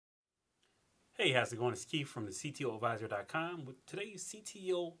Hey, how's it going? It's Keith from the CTOadvisor.com with today's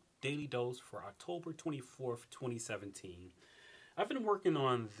CTO Daily Dose for October 24th, 2017. I've been working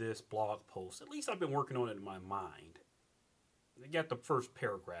on this blog post. At least I've been working on it in my mind. I got the first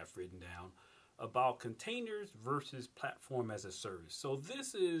paragraph written down about containers versus platform as a service. So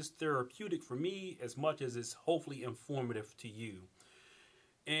this is therapeutic for me as much as it's hopefully informative to you.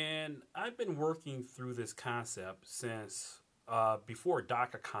 And I've been working through this concept since before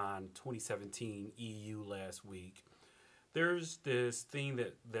DockerCon 2017 EU last week. There's this thing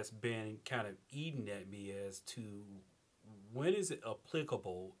that's been kind of eating at me as to when is it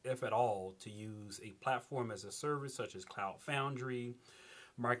applicable, if at all, to use a platform as a service such as Cloud Foundry,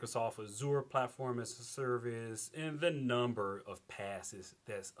 Microsoft Azure platform as a service, and the number of PaaSes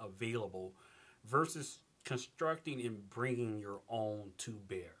that's available versus constructing and bringing your own to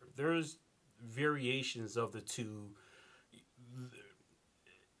bear. There's variations of the two.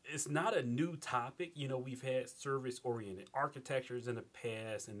 It's not a new topic. You know, we've had service-oriented architectures in the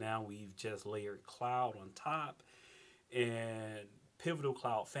past, and now we've just layered cloud on top. And Pivotal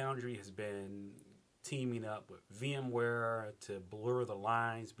Cloud Foundry has been teaming up with VMware to blur the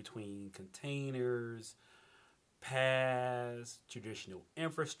lines between containers, PaaS, traditional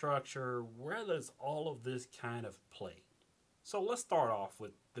infrastructure. Where does all of this kind of play? So let's start off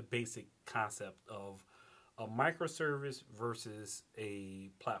with the basic concept of a microservice versus a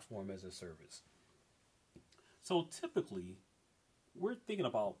platform as a service. So typically, we're thinking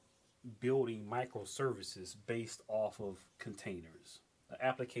about building microservices based off of containers, an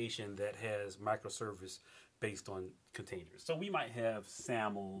application that has microservice based on containers. So we might have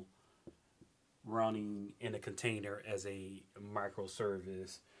SAML running in a container as a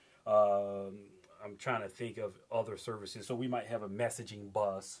microservice. I'm trying to think of other services. So we might have a messaging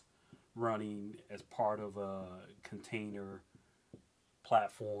bus running as part of a container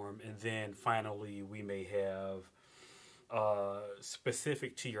platform, and then finally we may have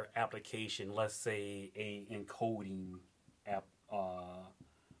specific to your application, let's say a encoding app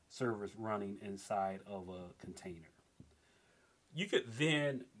service running inside of a container. You could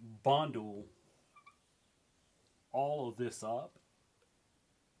then bundle all of this up,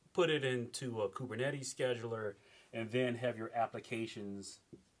 put it into a Kubernetes scheduler, and then have your applications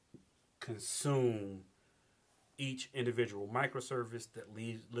consume each individual microservice that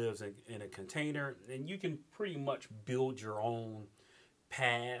lives in a container, and you can pretty much build your own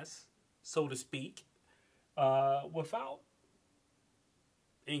PaaS, so to speak, without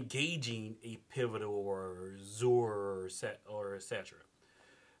engaging a Pivotal or Azure or etc.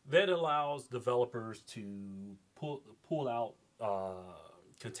 That allows developers to pull out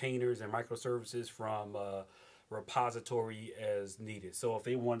containers and microservices from repository as needed. So if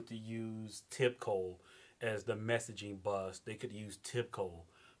they wanted to use TIBCO as the messaging bus, they could use TIBCO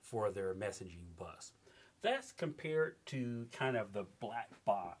for their messaging bus. That's compared to kind of the black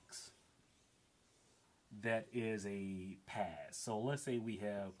box that is a PaaS. So let's say we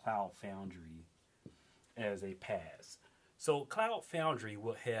have Cloud Foundry as a PaaS. So Cloud Foundry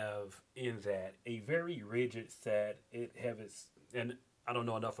will have in that a very rigid set. It have its, and I don't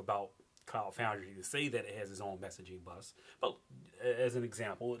know enough about Cloud Foundry to say that it has its own messaging bus, but as an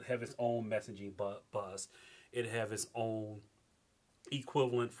example, it have its own messaging bus. It have its own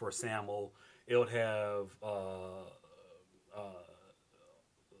equivalent for SAML. It would have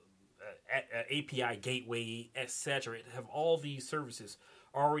API gateway, etc. It have all these services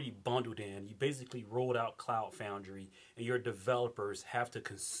already bundled in. You basically rolled out Cloud Foundry, and your developers have to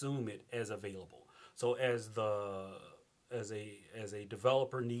consume it as available. So as a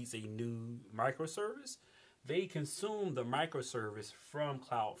developer needs a new microservice, they consume the microservice from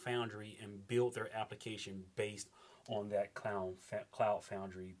Cloud Foundry and build their application based on that Cloud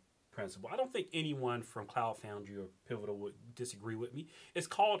Foundry principle. I don't think anyone from Cloud Foundry or Pivotal would disagree with me. It's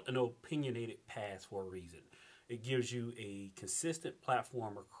called an opinionated PaaS for a reason. It gives you a consistent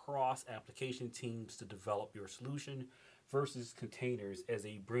platform across application teams to develop your solution versus containers as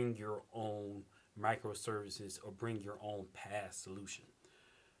a bring your own microservices or bring your own PaaS solution.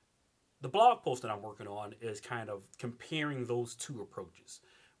 The blog post that I'm working on is kind of comparing those two approaches.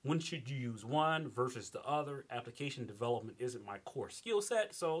 When should you use one versus the other? Application development isn't my core skill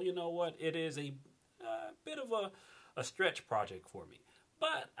set, so you know what? It is a bit of a stretch project for me.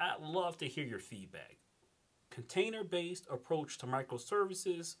 But I'd love to hear your feedback. Container-based approach to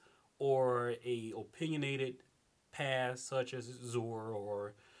microservices or a opinionated PaaS such as Azure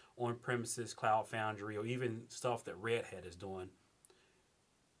or on-premises Cloud Foundry, or even stuff that Red Hat is doing.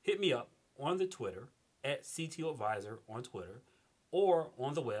 Hit me up on the Twitter at CTOadvisor on Twitter, or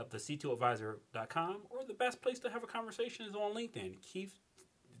on the web, the CTOadvisor.com, or the best place to have a conversation is on LinkedIn. Keith,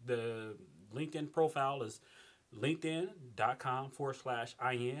 the LinkedIn profile is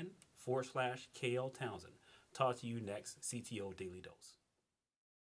linkedin.com/in/KL Townsend. Talk to you next CTO Daily Dose.